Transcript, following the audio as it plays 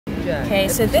Okay,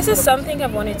 so this is something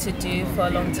I've wanted to do for a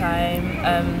long time,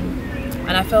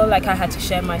 and I felt like I had to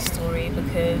share my story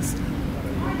because,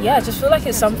 yeah, I just feel like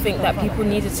it's something that people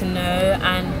needed to know,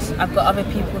 and I've got other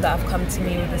people that have come to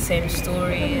me with the same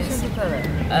stories.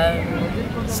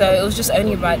 So it was just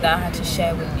only right that I had to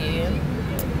share with you.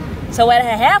 So what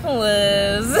happened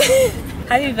was,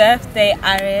 happy birthday,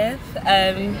 Arif.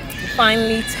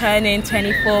 Finally turning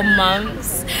 24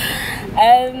 months.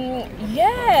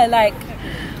 Yeah, like,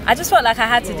 I just felt like I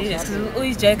had to do this because we were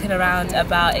always joking around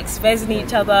about exposing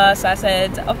each other. So I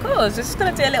said, of course, we're just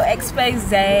gonna do a little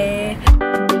expose.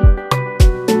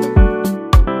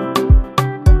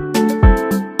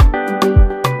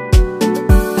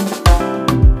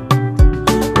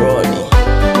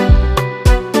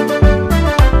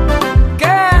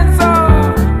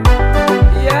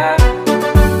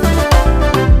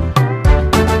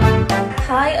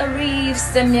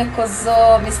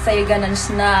 Mr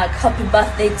Schnack, happy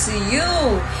birthday to you.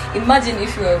 Imagine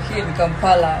if you were here in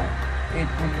Kampala, it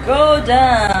would go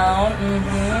down.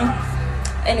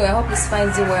 Anyway, I hope this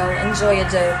finds you well. Enjoy your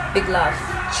day. Big love.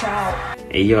 Ciao.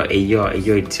 Ayo,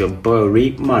 it's your boy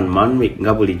Rick Man with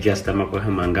Ngabuli just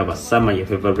Ngaba Sama, your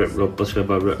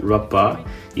favorite rapper.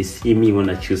 You see me when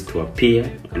I choose to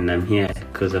appear, and I'm here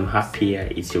because I'm happier.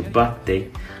 It's your birthday.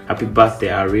 Happy birthday,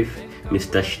 Arif.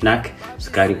 Mr Schnack,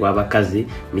 Skari Wabakazi,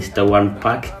 Mr 1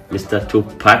 Pack, Mr 2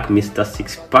 Pack, Mr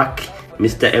 6 Pack,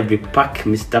 Mr Every Pack,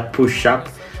 Mr Push Up,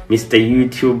 Mr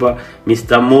YouTuber,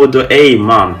 Mr Modo. Hey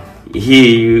man,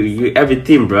 you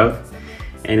everything, bro.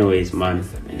 Anyways, man,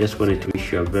 I just wanted to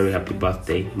wish you a very happy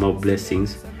birthday, more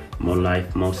blessings, more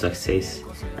life, more success,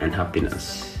 and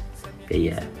happiness.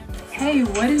 Yeah. Hey,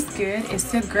 what is good?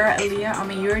 It's your girl Aaliyah. I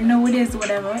mean, you already know what it is,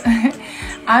 whatever.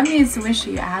 I'm here to wish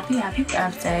you a happy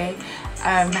birthday.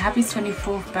 Happy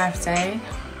 24th birthday.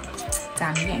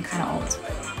 Damn, you're getting kind of old.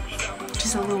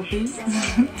 Just a little bit.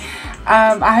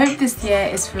 I hope this year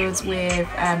is filled with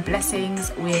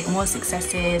blessings, with more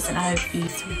successes, and I hope you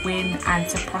to win and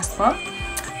to prosper.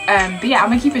 But yeah, I'm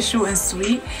gonna keep it short and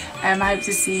sweet. I hope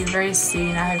to see you very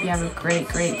soon. I hope you have a great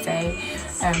day.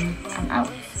 I'm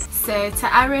out. So to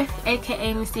Arif,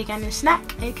 aka Mr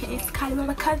Schnack, aka Skali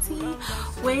Wabakazi,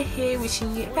 we're here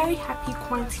wishing you a very happy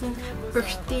quarantine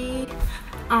birthday.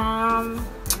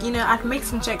 You know, I'd make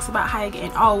some jokes about how you're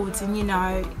getting old, and you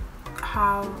know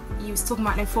how you was talking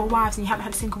about them 4 wives and you haven't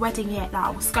had a single wedding yet.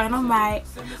 Like, what's going on, mate?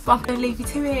 But I'm gonna leave you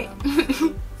to it.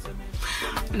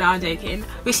 No, I'm joking.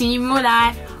 Wishing you more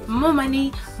life, more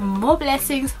money, more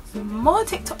blessings, more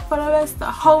TikTok followers, the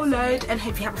whole load, and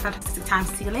hope you have a fantastic time.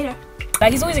 See you later.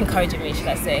 Like, he's always encouraging me, should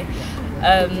I say.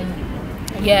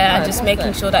 Yeah, and just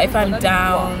making sure that if I'm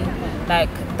down, like,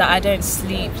 that I don't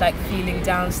sleep, like, feeling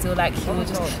down still, like, he will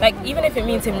just, like, even if it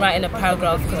means him writing a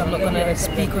paragraph because I'm not going to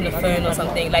speak on the phone or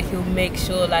something, like, he'll make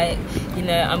sure, like, you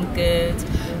know, I'm good.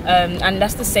 And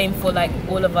that's the same for, like,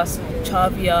 all of us,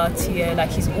 Chavia, Tio, like,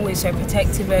 he's always so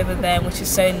protective over them, which is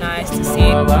so nice to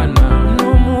see.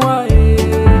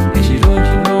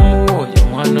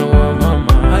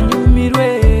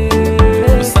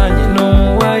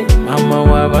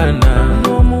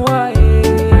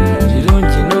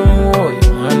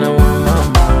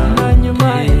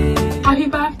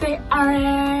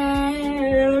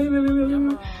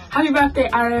 Happy birthday,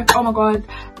 Arif. Oh my god.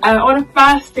 On a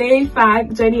first day,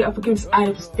 thank Jenny for giving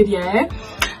this video.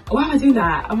 Why am I doing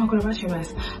that? Oh my god, I'm actually a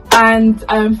mess. And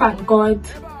thank God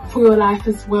for your life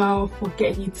as well, for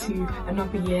getting you to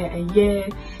another year, a year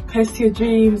close to your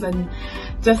dreams, and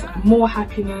just more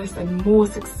happiness and more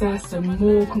success and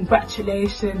more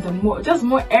congratulations and more, just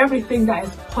more everything that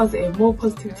is positive, more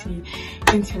positivity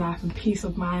into your life and peace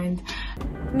of mind.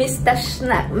 Mr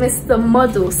Schnack, Mr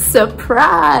Model,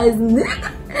 surprise.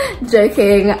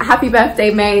 Joking. Happy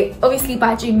birthday, mate. Obviously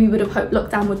by June we would have hoped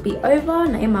lockdown would be over.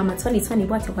 Mama 2020,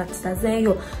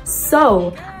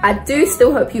 so I do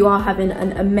still hope you are having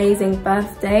an amazing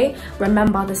birthday.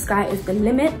 Remember, the sky is the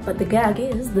limit, but the gag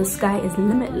is the sky is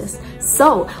limitless.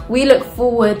 So we look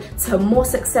forward to more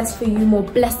success for you, more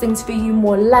blessings for you,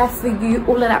 more life for you,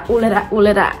 all of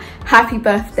that. Happy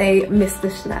birthday, Mr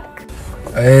Schnack.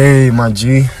 Hey, my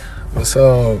G. What's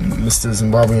up? Mr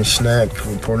Zimbabwean Schnack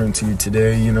reporting to you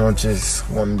today. You know, just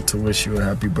wanted to wish you a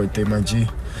happy birthday, my G.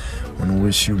 Want to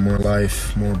wish you more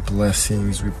life, more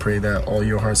blessings. We pray that all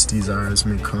your heart's desires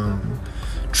may come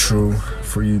true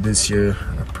for you this year.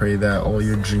 I pray that all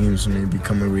your dreams may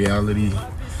become a reality.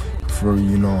 For,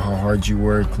 you know, how hard you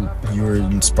work. You are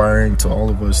inspiring to all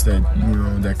of us that, you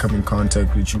know, that come in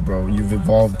contact with you, bro. You've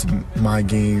evolved my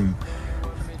game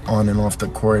on and off the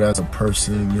court as a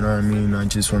person, you know what I mean? I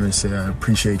just want to say I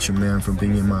appreciate you, man, for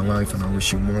being in my life, and I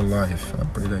wish you more life. I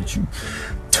pray that you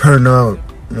turn out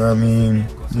You know what I mean?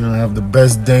 You know, have the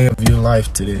best day of your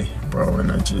life today, bro. And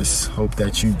I just hope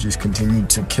that you just continue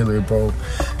to kill it, bro.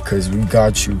 Because we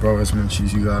got you, bro, as much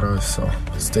as you got us. So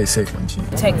stay safe, my G.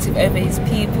 Protective over his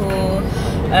people,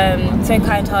 so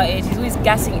kind-hearted. He's always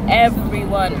gassing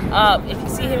everyone up. If you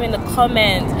see him in the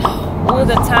comments all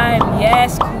the time,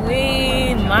 yes,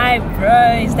 queen, my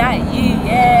bro, is that you?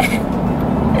 Yeah.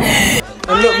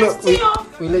 And look,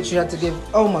 we literally had to give.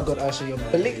 Oh my God, Asha, your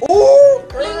bling. Oh,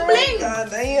 bling bling. God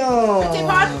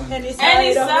damn. Any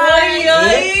side.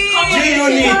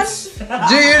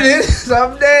 G-Unit.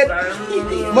 I'm dead.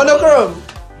 Monochrome.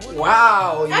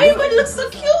 Wow. Everybody looks so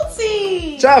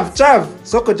cutesy. Chav.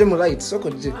 Soko Jemu light. Soko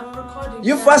Jemu.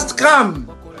 You first come.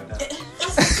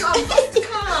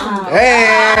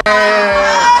 Hey.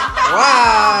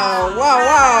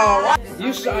 Wow.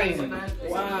 You shine.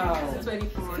 Wow.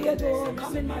 Theodore,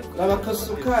 come in my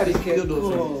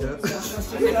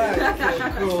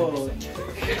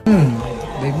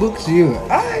They booked you.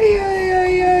 Ay.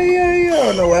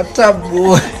 No, what up,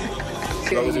 boy?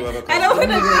 I don't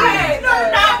want to try.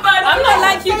 I'm not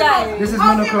like you guys. This is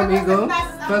Monochrome Eagle.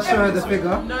 First show of the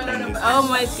figure. No. Oh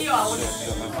my God.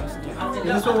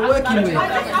 That's what we're working with.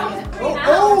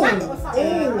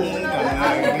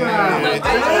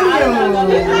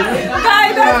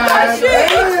 Guys, that's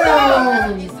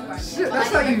not shit,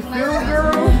 that's how you feel,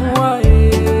 girl?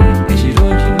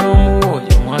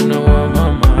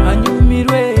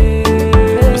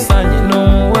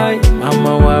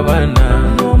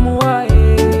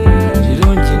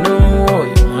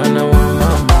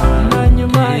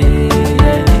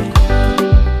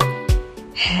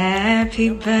 Happy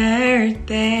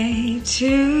birthday to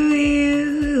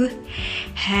you.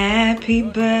 Happy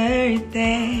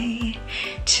birthday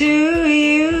to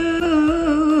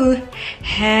you.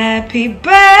 Happy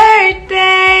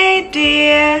birthday,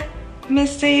 dear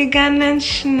Mr. Ugandan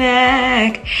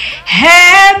Schnack.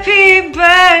 Happy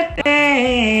birthday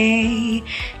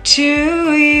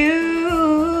to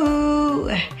you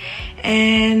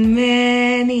and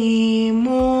many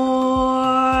more.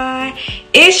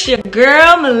 It's your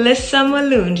girl Melissa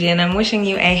Malunji, and I'm wishing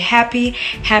you a happy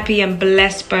and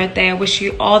blessed birthday. I wish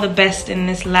you all the best in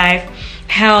this life,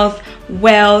 health,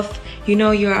 wealth. You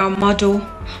know you're our model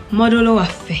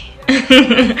Oafe.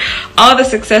 All the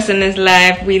success in this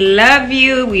life. We love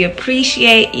you, we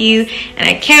appreciate you, and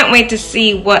I can't wait to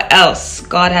see what else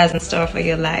God has in store for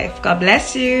your life. God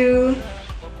bless you.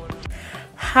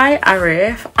 Hi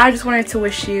Arif, I just wanted to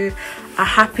wish you a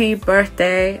happy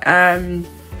birthday.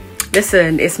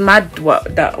 Listen, it's mad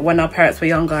that when our parents were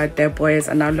younger, they're boys,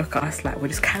 and now look at us, like, we're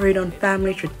just carried on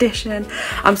family tradition.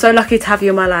 I'm so lucky to have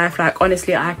you in my life. Like,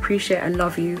 honestly, I appreciate and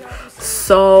love you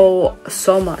so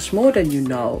much, more than you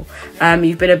know.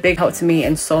 You've been a big help to me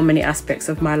in so many aspects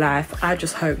of my life. I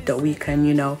just hope that we can,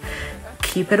 you know,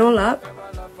 keep it all up.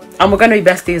 And we're going to be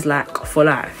besties, like, for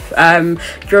life.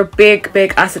 You're a big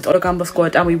asset to the Gamba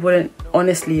squad, and we wouldn't,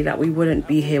 honestly, like, we wouldn't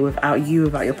be here without you,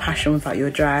 without your passion, without your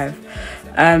drive.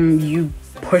 You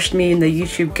pushed me in the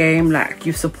YouTube game, like,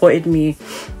 you've supported me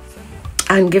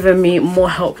and given me more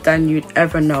help than you'd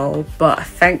ever know. But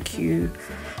thank you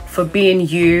for being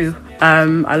you.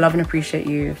 I love and appreciate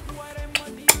you.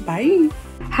 Bye.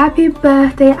 Happy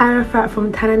birthday, Arafat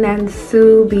from Tananan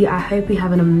Subi. I hope you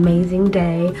have an amazing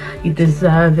day. You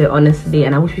deserve it, honestly,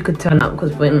 and I wish we could turn up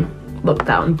because we're in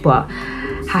lockdown. But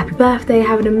happy birthday,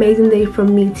 have an amazing day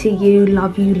from me to you.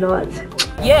 Love you lots.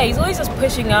 Yeah, he's always just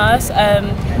pushing us,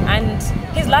 and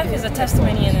his life is a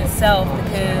testimony in itself,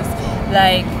 because,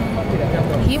 like,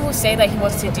 he will say that he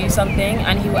wants to do something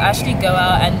and he will actually go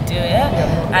out and do it.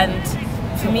 And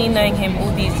for me, knowing him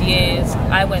all these years,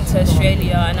 I went to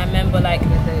Australia, and I remember, like,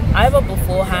 either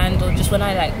beforehand or just when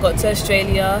I, like, got to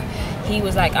Australia, he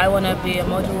was like, I want to be a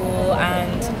model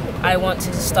and I want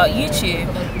to start YouTube.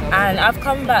 And I've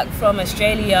come back from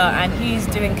Australia and he's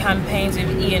doing campaigns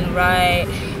with Ian Wright.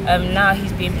 Now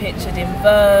he's being pictured in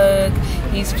Vogue.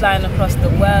 He's flying across the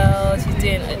world. He's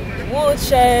doing award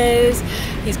shows.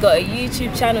 He's got a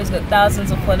YouTube channel. He's got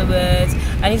thousands of followers,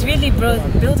 and he's really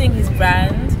building his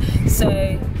brand. So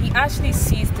he actually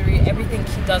sees through everything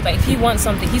he does. Like, if he wants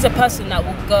something, he's a person that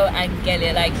will go and get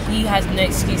it. Like, he has no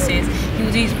excuses. He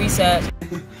will do his research.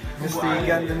 Mr.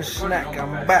 Ugandan Schnack,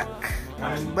 I'm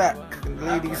back.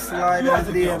 Ladies, slide in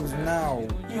the DMs now.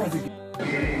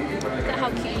 Look at how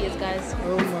cute he is, guys.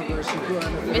 Oh my gosh,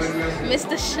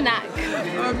 Mr. Schnack.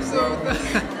 I'm so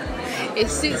good. It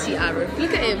suits you, Arif.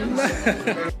 Look at him.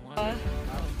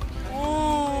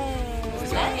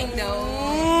 Dang, no.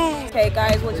 Okay,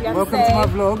 guys, what do you have Welcome to say? to my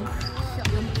vlog.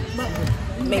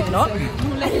 Maybe not.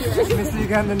 Mr.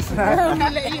 Ugandan Schnack.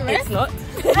 It's not.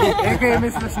 AKA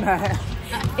Mr. Schnack.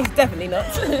 It's definitely not.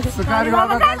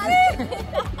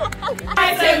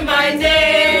 I said my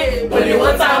name. When you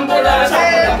want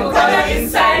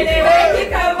inside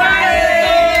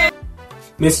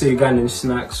Mr. Ugandan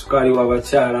Schnack, Sukari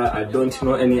Wabachara. I don't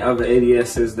know any other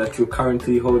aliases that you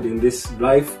currently hold in this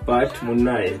life, but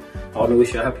Munai, I want to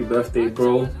wish you a happy birthday,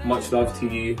 bro. Much love to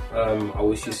you. I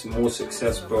wish you some more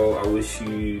success, bro. I wish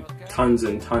you tons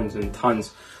and tons and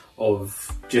tons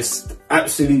of just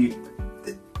absolute,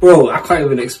 bro, I can't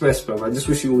even express, bro. I just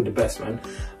wish you all the best, man.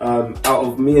 Out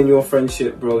of me and your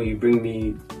friendship, bro, you bring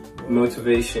me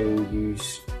motivation, you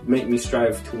make me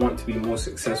strive to want to be more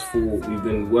successful. We've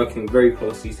been working very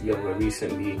closely together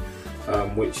recently,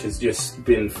 which has just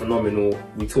been phenomenal.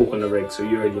 We talk on the reg, so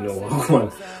you already know what I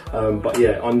want. But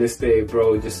yeah, on this day,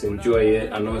 bro, just enjoy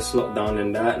it. I know it's lockdown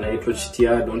and that, and I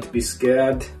don't be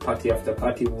scared. Party after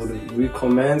party will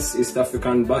recommence. East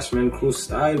African Bashman crew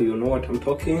style, you know what I'm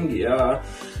talking, yeah.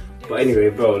 But anyway,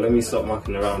 bro, let me stop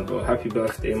mucking around, bro. Happy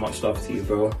birthday, much love to you,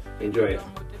 bro. Enjoy it.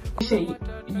 Appreciate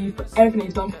you for everything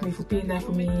you've done for me, for being there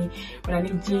for me when I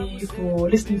need you, for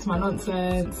listening to my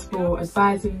nonsense, for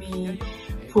advising me,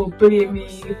 for bullying me,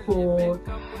 for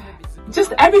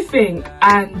just everything,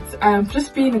 and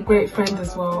just being a great friend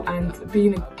as well, and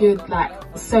being a good, like,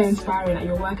 so inspiring. Like,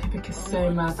 your work ethic is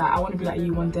so mad that I want to be like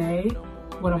you one day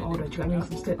when I'm older. Do you know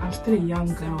what I mean? I'm still a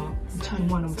young girl. I'm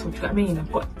 21. I'm 12. Do you know what I mean?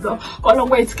 I've got a long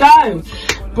way to go,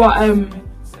 but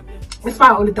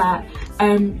despite all of that,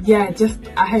 yeah, just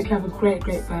I hope you have a great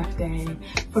birthday,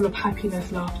 full of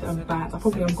happiness, laughter and bands. I'm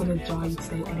gonna jar you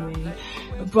today anyway,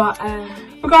 but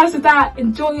regardless of that,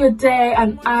 enjoy your day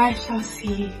and I shall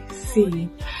see you soon.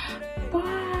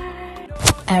 Bye.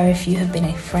 Arif, you have been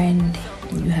a friend,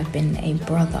 you have been a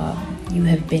brother, you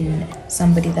have been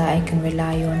somebody that I can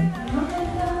rely on,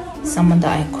 someone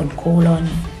that I could call on.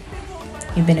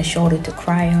 You've been a shoulder to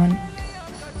cry on.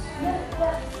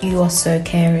 You are so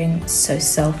caring, so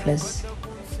selfless,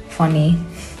 funny,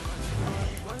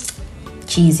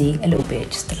 cheesy, a little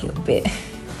bit, just a little bit.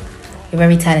 You're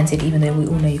very talented, even though we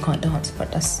all know you can't dance,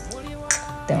 but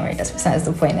don't worry, that's besides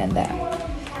the point and that.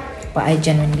 But I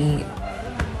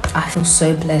feel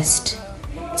so blessed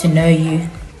to know you,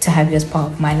 to have you as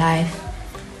part of my life,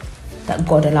 that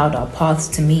God allowed our paths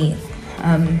to meet.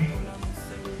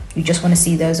 You just want to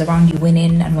see those around you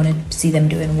winning and want to see them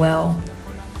doing well.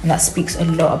 And that speaks a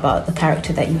lot about the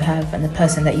character that you have and the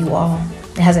person that you are.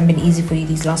 It hasn't been easy for you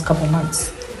these last couple of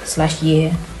months /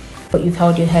 year, but you've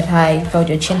held your head high, you've held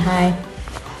your chin high,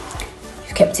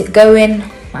 you've kept it going.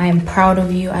 I am proud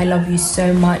of you. I love you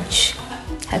so much.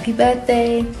 Happy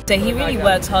birthday. So he really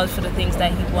works hard for the things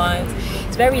that he wants.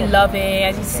 He's very loving,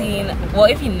 as you've seen. Well,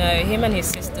 if you know, him and his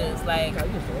sisters, like,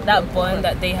 that bond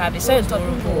that they have is so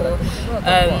adorable.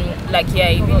 Like, yeah,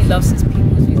 he really loves his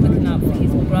people. He's looking out for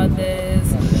his brothers.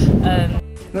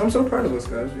 No, I'm so proud of us,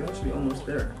 guys. We're actually almost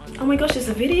there. Oh my gosh, it's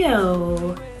a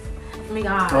video. Oh my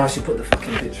god. Oh, she put the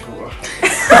fucking bitch for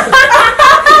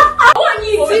I want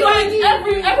you to like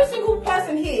every single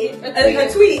person here a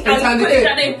tweet and put it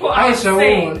that they put out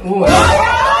saying.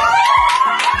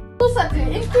 What's that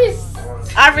doing? Increase.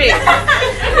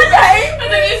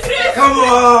 Come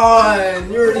on!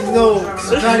 You already know.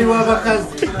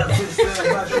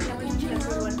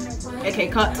 Okay,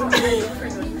 cut.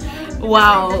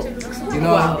 Wow. You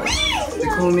know, they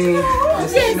call me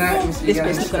Mr Schnack,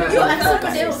 Mr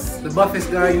Schnack. The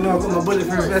buffest guy, you know, I got my bullet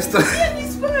for investor.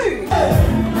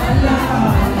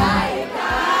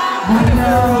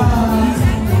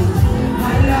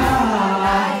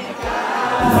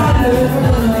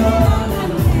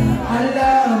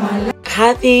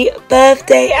 Happy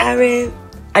birthday, Arif.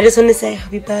 I just want to say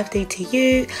happy birthday to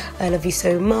you. I love you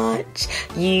so much.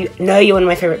 You know you're one of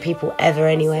my favourite people ever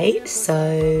anyway,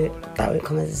 so that won't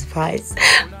come as a surprise.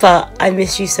 But I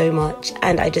miss you so much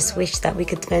and I just wish that we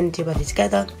could spend your birthday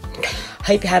together.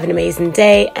 Hope you have an amazing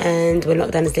day, and when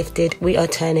lockdown is lifted, we are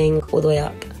turning all the way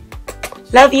up.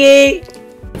 Love you!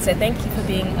 So thank you for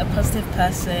being a positive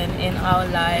person in our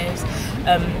lives,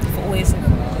 for always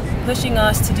pushing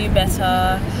us to do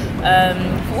better,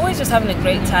 for always just having a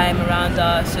great time around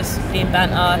us, just being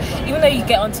banter, even though you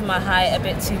get onto my height a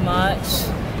bit too much,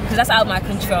 because that's out of my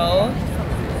control,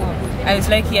 and it's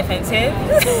low-key offensive.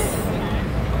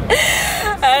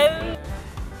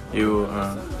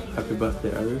 Happy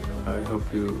birthday, Arif. I hope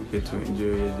you get to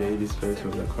enjoy your day despite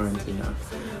of the quarantine.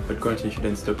 But quarantine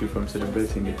shouldn't stop you from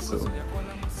celebrating it, so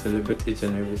celebrate each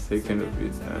and every second of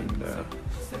it, and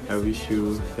I wish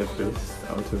you the best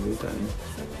out of it, and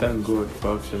thank God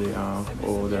for actually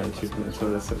all the achievements, all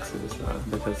the success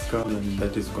that has come and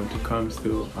that is going to come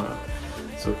still.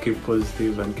 So keep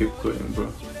positive and keep going, bro.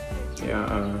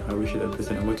 yeah, I wish you the best,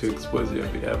 and I'm going to expose you a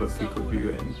bit. I have a pic of you,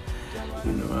 and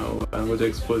you know, I'm going to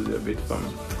expose you a bit from,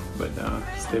 but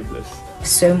stay blessed.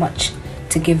 So much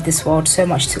to give this world, so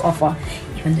much to offer,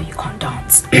 even though you can't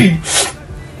dance.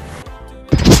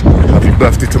 Happy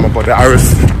birthday to my brother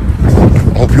Arif.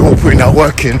 I hope you're all putting that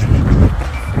work in,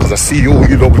 because I see you all,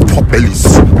 you lot with top bellies.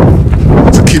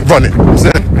 So keep running.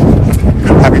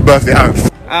 Happy birthday, Arif.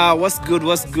 What's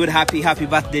good? Happy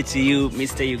birthday to you,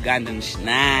 Mr. Ugandan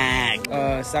Schnack.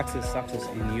 Success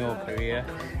in your career.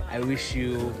 I wish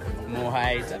you more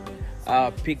heights.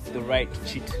 Pick the right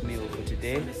cheat meal for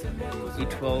today.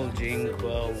 Eat well, drink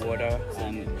well, water,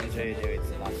 and enjoy your day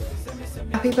with the loved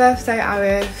ones. Happy birthday,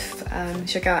 Arif.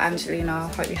 It's your girl Angelina.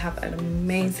 Hope you have an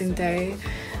amazing day.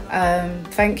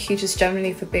 Thank you just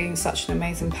generally for being such an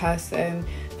amazing person.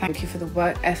 Thank you for the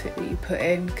work effort that you put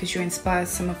in, because you inspired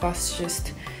some of us to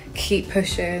just keep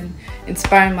pushing,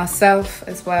 inspiring myself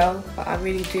as well. But I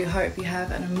really do hope you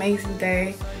have an amazing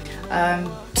day.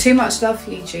 Too much love for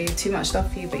you, G. Too much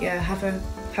love for you. But yeah, have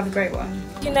a great one.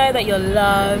 You know that you're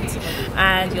loved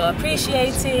and you're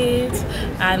appreciated,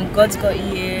 and God's got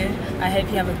you. I hope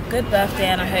you have a good birthday,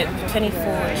 and I hope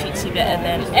 24 treats you better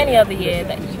than any other year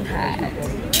that you had.